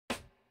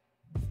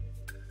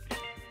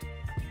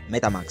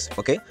MetaMask.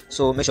 Okay,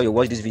 so make sure you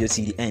watch this video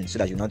till the end so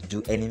that you not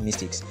do any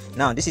mistakes.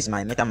 Now this is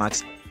my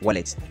MetaMask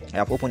wallet. I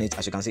have opened it,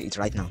 as you can see it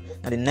right now.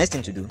 Now the next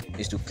thing to do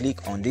is to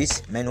click on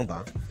this menu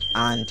bar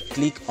and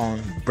click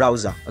on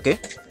browser. Okay,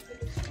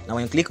 now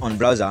when you click on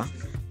browser,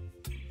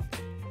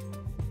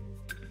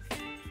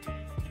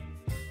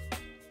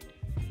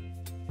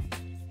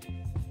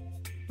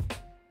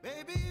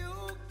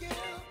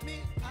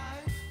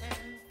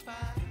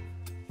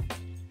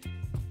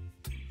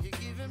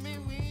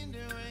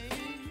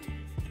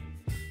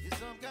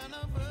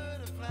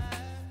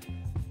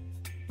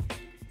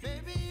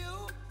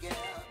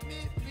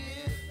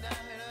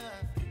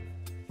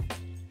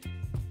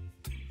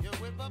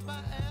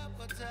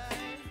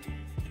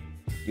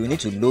 you need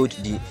to load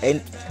the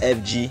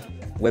LFG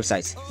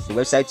website. The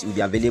website will be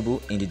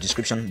available in the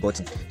description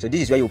button. So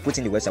this is where you put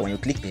in the website. When you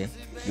click here,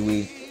 you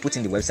will put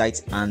in the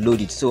website and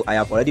load it. So I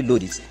have already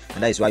loaded it,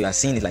 and that is why you are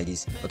seeing it like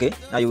this. Okay,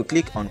 now you will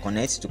click on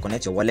connect to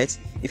connect your wallet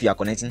if you are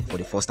connecting for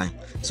the first time.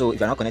 So if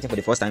you are not connecting for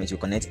the first time, it will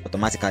connect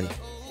automatically.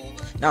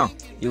 Now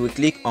you will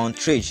click on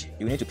trade.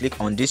 You will need to click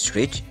on this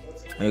trade.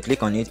 When you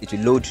click on it, it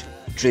will load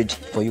trade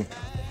for you.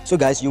 So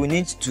guys, you will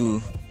need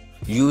to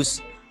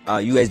use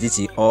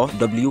USDT or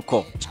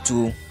WCORE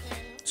to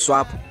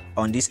swap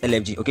on this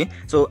LFG. Okay,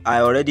 so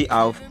I already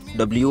have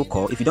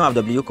WCORE. If you don't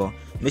have WCORE,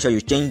 make sure you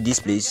change this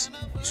place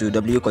to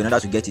WCORE in order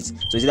to get it.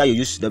 So it's either you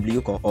use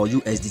WCORE or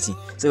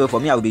USDT. So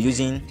for me, I will be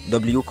using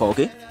WCORE.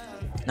 Okay,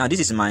 now this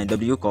is my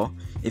WCORE.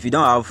 If you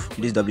don't have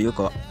this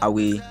WCORE,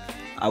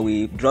 I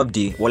will drop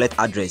the wallet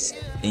address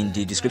in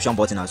the description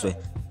button as well.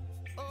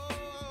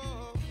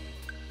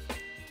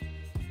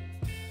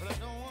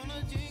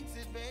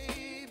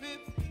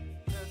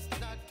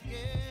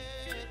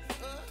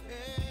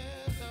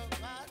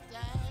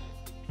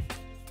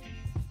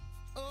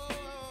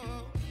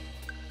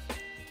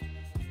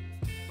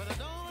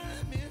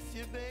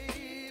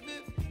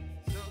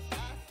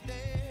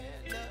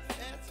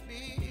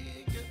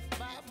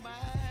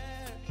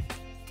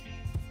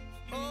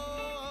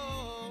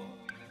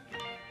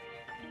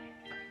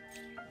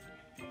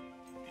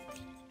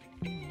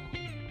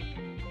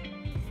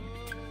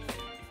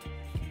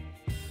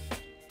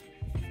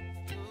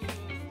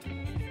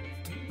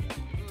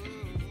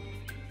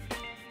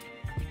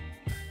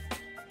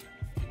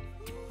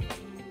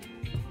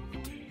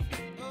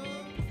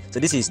 So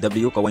this is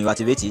WCORE. When you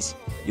activate it,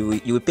 you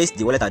will paste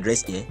the wallet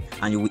address here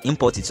and you will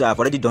import it. So I've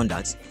already done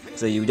that.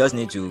 So you just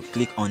need to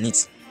click on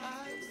it.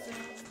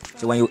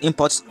 So when you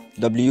import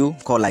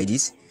WCORE like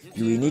this,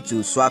 you will need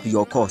to swap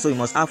your core. So you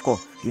must have core.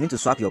 You need to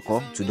swap your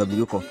core to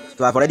WCORE.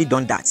 So I've already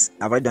done that.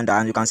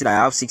 And you can see that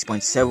I have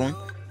 6.7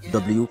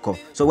 WCORE.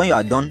 So when you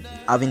are done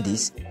having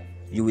this,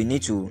 you will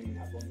need to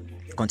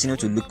continue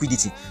to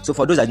liquidity. So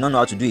for those that don't know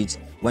how to do it,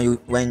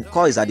 when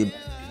core is at the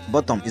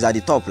bottom, is at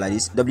the top like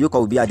this,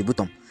 WCORE will be at the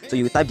bottom. So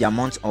you will type the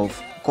amount of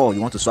core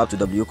you want to swap to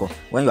WCORE.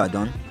 When you are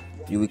done,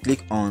 you will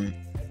click on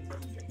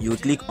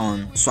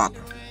swap.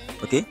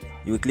 Okay,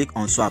 you will click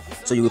on swap.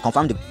 So you will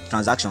confirm the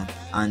transaction,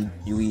 and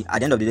you will, at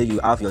the end of the day, you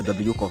will have your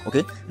WCORE.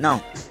 Okay, now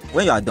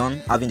when you are done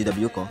having the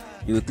WCORE,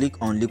 you will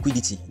click on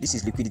liquidity. This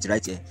is liquidity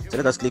right here. So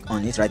let us click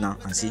on it right now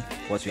and see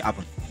what will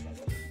happen.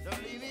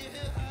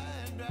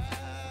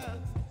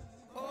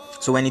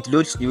 So when it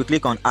loads, you will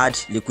click on add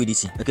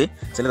liquidity. Okay,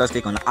 so let us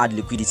click on add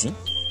liquidity.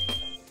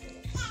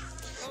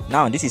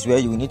 Now this is where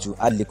you will need to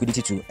add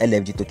liquidity to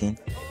LFG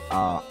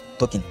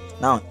token.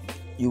 Now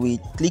you will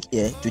click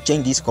here to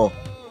change this core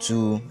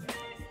to,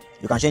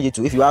 you can change it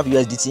to, if you have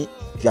USDT,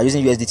 if you are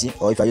using USDT,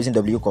 or if you are using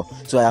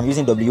WCORE. So I am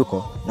using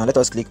WCORE. Now let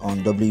us click on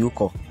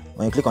WCORE.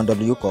 When you click on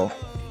WCORE,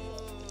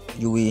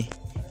 you will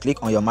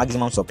click on your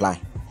maximum supply.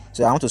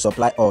 So I want to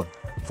supply all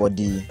for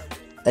the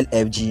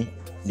LFG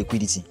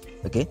liquidity.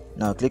 Okay,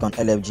 now click on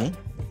LFG.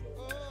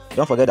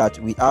 Don't forget that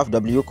we have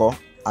WCORE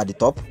at the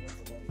top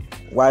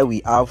while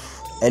we have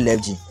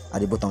LFG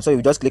at the bottom. So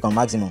you just click on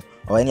maximum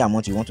or any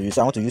amount you want to use.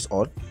 So I want to use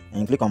all,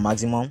 and you click on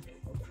maximum.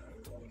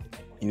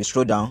 You will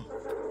scroll down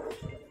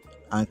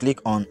and click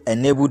on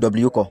enable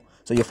WCORE.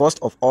 So you first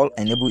of all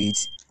enable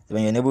it.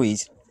 When you enable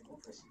it,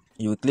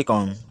 you will click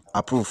on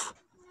approve.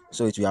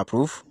 So it will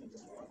approve.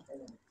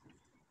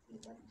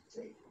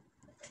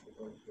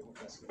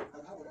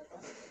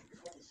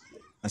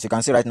 As you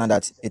can see right now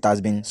that it has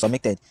been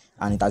submitted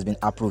and it has been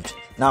approved.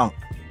 Now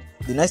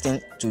the next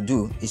thing to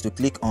do is to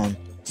click on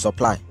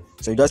supply.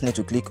 So you just need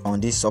to click on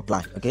this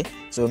supply. Okay,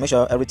 so make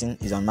sure everything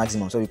is on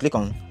maximum. So you click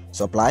on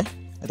supply.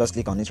 Let us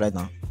click on it right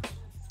now.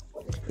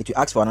 It will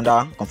ask for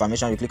another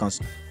confirmation. You click on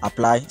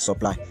apply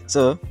supply.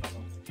 So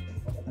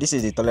this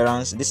is the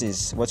tolerance. This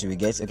is what you will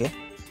get. Okay,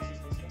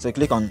 so you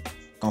click on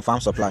confirm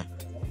supply.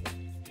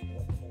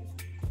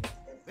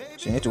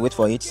 So you need to wait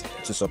for it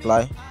to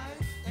supply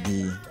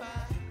the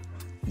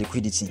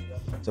liquidity.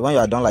 So when you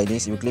are done like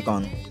this, you click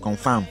on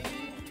confirm.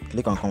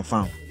 Click on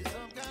confirm.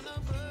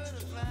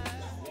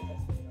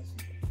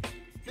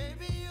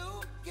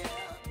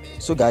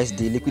 So guys,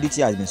 the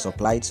liquidity has been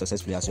supplied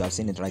successfully, as you have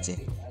seen it right here.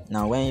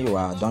 Now when you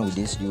are done with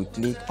this, you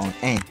click on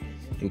end.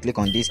 You click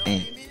on this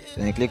end.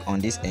 Then you click on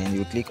this end.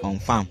 You click on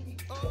farm.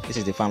 This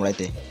is the farm right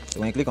there. So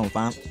when you click on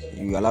farm,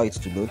 you allow it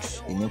to load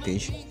a new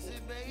page.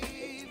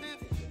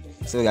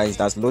 So guys,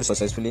 that's loaded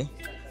successfully.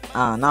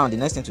 Now the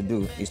next thing to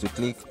do is to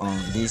click on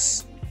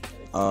this.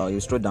 You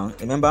scroll down.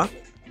 Remember,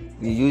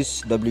 we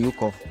use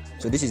WCORE.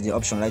 So this is the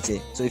option right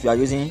here. So if you are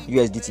using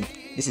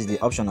USDT, this is the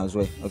option as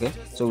well. Okay,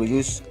 so we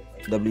use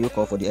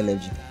WCORE for the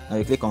LFG. Now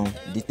you click on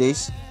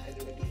details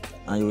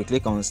and you will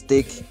click on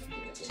stake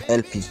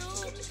LP.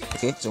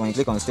 Okay, so when you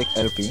click on stake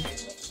LP,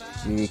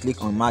 you will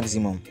click on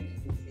maximum.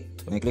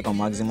 When you click on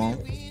maximum,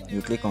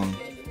 you click on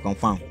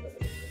confirm.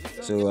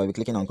 So I'll be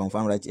clicking on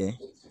confirm right here.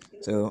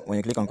 So when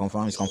you click on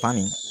confirm, it's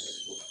confirming.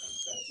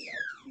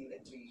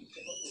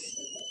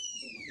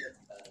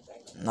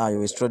 Now you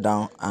will scroll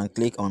down and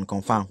click on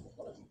confirm.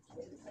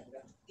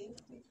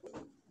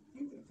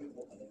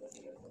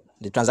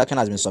 The transaction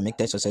has been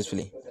submitted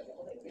successfully.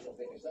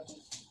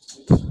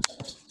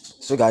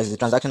 So guys, the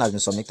transaction has been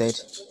submitted,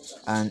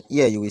 and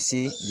here you will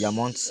see the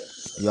amount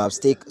you have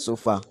staked so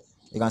far.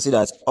 You can see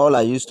that all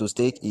I used to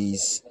stake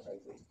is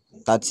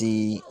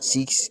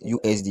 36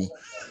 USD,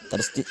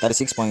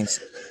 36.49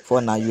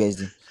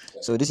 USD.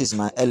 So this is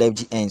my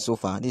LFG end so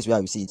far. This is where I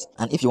will see it,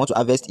 and if you want to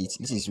harvest it,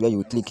 this is where you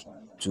will click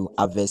to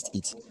harvest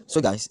it.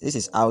 So guys, this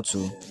is how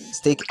to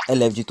stake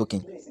LFG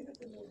token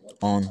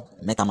on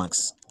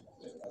MetaMask.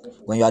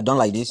 When you are done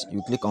like this,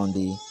 you click on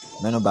the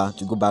menu bar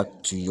to go back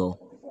to your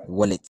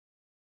wallet.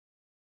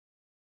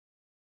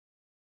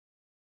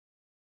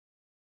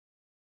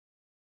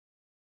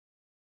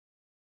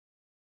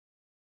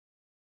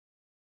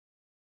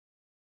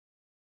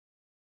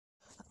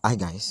 Hi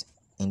guys,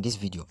 in this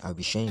video I'll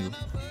be showing you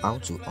how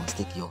to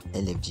unstake your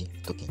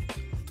LFG token.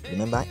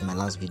 Remember, in my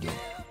last video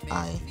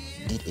I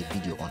did a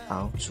video on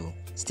how to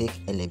stake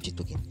LFG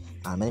token,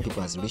 and many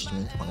people has reached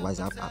me on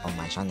WhatsApp and on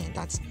my channel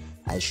that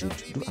I should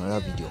do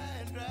another video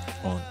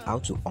on how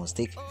to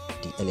unstake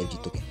the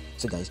LFG token.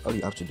 So guys, all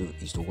you have to do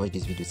is to watch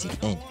this video till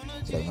the end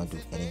so that you don't do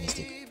any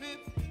mistake.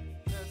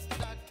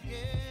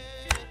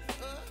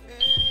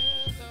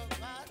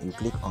 You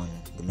click on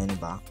the menu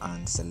bar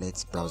and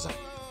select browser.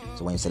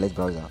 So when you select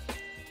browser,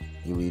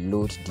 you will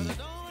load the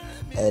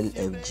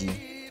LFG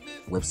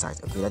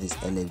website. Okay, that is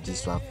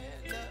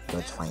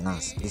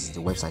LFGswap.finance. This is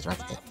the website right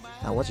there.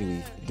 Now what you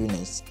will do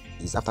next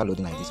is, after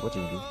loading like this, what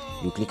you will do,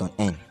 you click on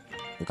N.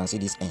 You can see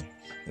this N.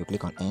 You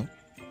click on N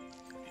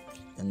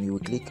and you will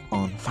click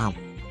on farm.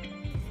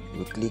 You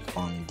will click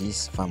on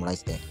this farm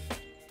right there.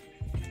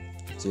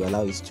 So you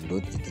allow it to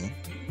load again.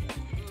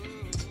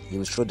 You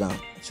will scroll down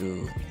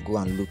to go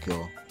and look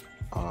your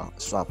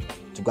swap,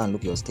 to go and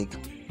look your stake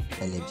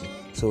LFG.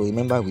 So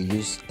remember, we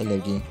use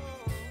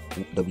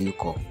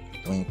LFG-WCORE.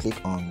 When you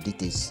click on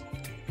details,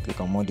 click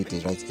on more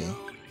details right here.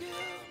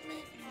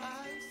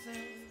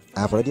 I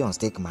have already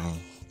unstaked my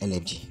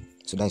LFG,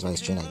 so that's why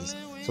it's showing like this.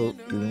 So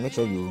you will make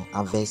sure you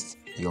harvest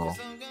your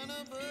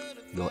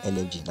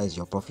LFG, that is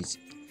your profit.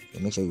 You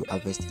make sure you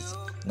harvest it.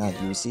 Now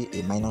you will see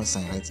a minus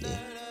sign right here,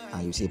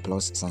 and you see a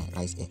plus sign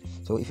right here.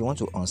 So if you want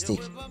to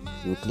unstake,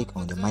 you will click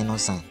on the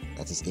minus sign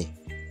that is here.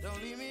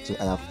 So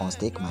I have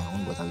unstaked my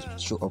own, but I will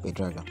show up a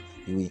diagram.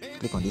 You will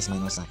click on this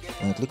minus sign.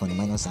 When you click on the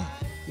minus sign,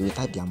 you will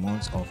type the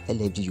amount of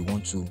LFG you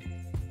want to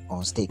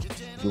unstake.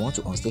 If you want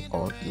to unstake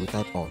all, you will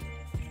type all.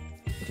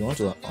 If you want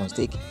to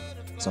unstake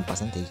some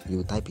percentage, you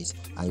will type it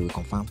and you will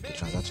confirm the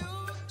transaction.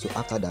 So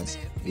after that,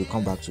 you will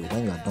come back to,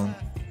 when you are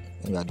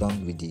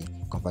done with the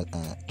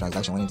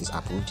transaction, when it is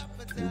approved,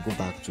 you will go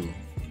back to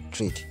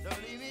trade.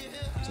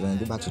 So when you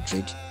go back to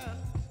trade,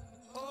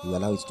 you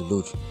allow it to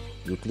load.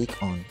 You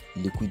click on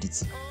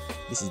liquidity.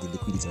 This is the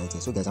liquidity right here.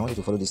 So guys, I want you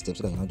to follow this step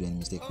so that you don't do any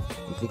mistake.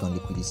 You click on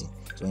liquidity.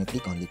 So when you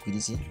click on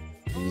liquidity,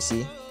 you will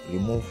see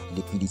remove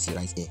liquidity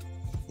right here.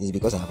 This is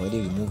because I have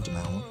already removed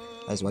my own.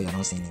 That's why you're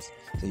not seeing it.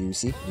 So you will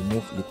see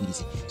remove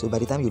liquidity. So by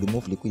the time you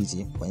remove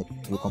liquidity,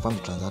 you confirm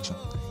the transaction.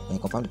 When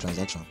you confirm the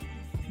transaction,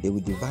 they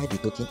will divide the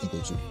token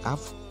into two.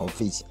 Half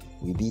of it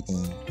will be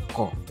in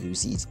CORE. You will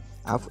see it.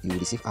 Half, you will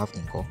receive half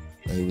in CORE,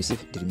 and you will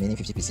receive the remaining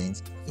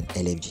 50% in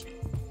LFG.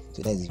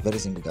 So that is very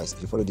simple, guys.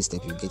 If you follow this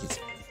step, you get it.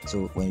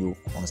 So when you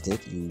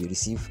unstake, you will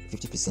receive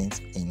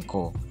 50% in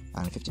CORE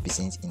and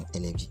 50% in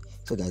LFG.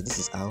 So guys, this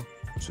is how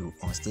to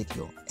unstake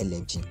your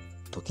LFG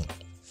token.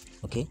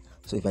 Okay,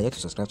 so if you are yet to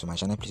subscribe to my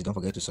channel, please don't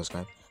forget to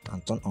subscribe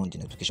and turn on the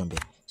notification bell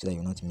so that you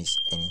will not miss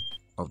any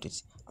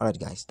updates. Alright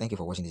guys, thank you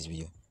for watching this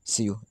video.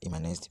 See you in my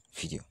next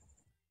video.